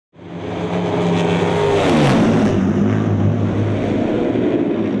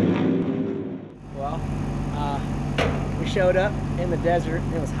showed up in the desert.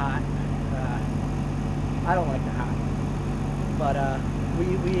 It was hot. I don't like the hot, but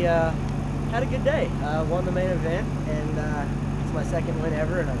we had a good day. Won the main event, and it's my second win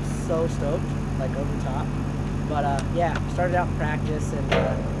ever, and I'm so stoked, like over the top. But yeah, started out in practice, and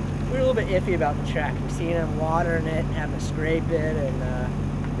we were a little bit iffy about the track. We've seen them watering it, having to scrape it,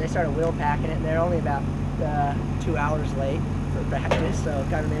 and they started wheel packing it, and they're only about 2 hours late for practice, so it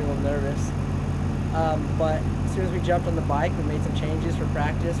kind of made me a little nervous. But as soon as we jumped on the bike, we made some changes for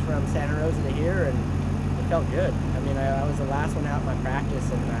practice from Santa Rosa to here, and it felt good. I mean, I was the last one out in my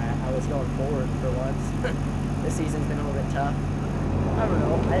practice, and I was going forward for once. This season's been a little bit tough. I don't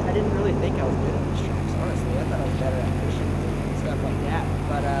know. I didn't really think I was good at these tracks, honestly. I thought I was better at fishing and stuff like that.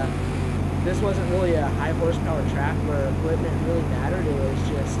 But this wasn't really a high horsepower track where equipment really mattered. It was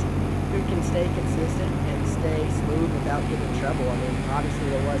just who can stay consistent and stay smooth without getting in trouble. I mean,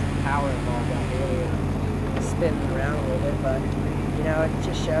 obviously there wasn't power involved out here. We were spinning around a little bit, but you know, it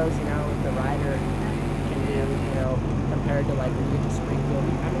just shows, you know, what the rider can do, you know, compared to like when you get to Springfield.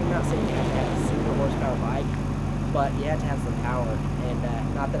 I mean, I'm not saying you have to have a super horsepower bike, but you have to have some power. And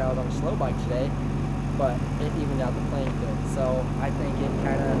not that I was on a slow bike today, but it evened out the playing field. So I think it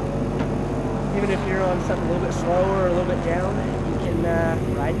kind of, even if you're on something a little bit slower or a little bit down, you can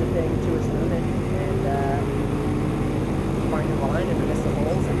ride the thing to its limit and find your line and miss the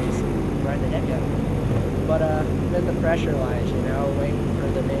holes and just ride the heck out of it. But then the pressure lies, you know, waiting for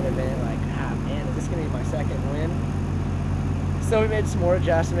the main event, like, ah man, is this going to be my second win? So we made some more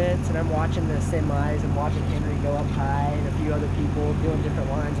adjustments, and I'm watching the semis, I'm watching Henry go up high and a few other people doing different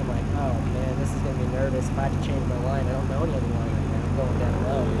lines. I'm like, oh man, this is going to be nervous. If I have to change my line, I don't know any other line right now, I'm going down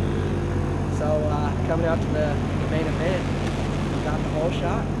low. So coming out to the main event, got the whole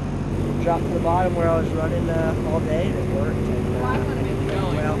shot, dropped to the bottom where I was running all day, and it worked. And,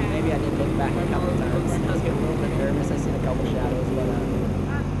 well, maybe I did look back a couple of times. I was getting a little bit nervous. I seen a couple shadows,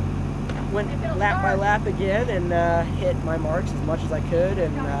 but went lap by lap again and hit my marks as much as I could.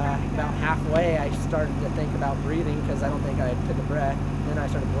 And about halfway, I started to think about breathing because I don't think I took a breath. Then I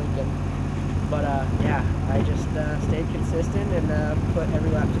started blinking. But yeah, I just stayed consistent and put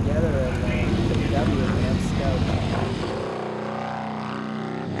every lap together and took the W, and I'm stoked.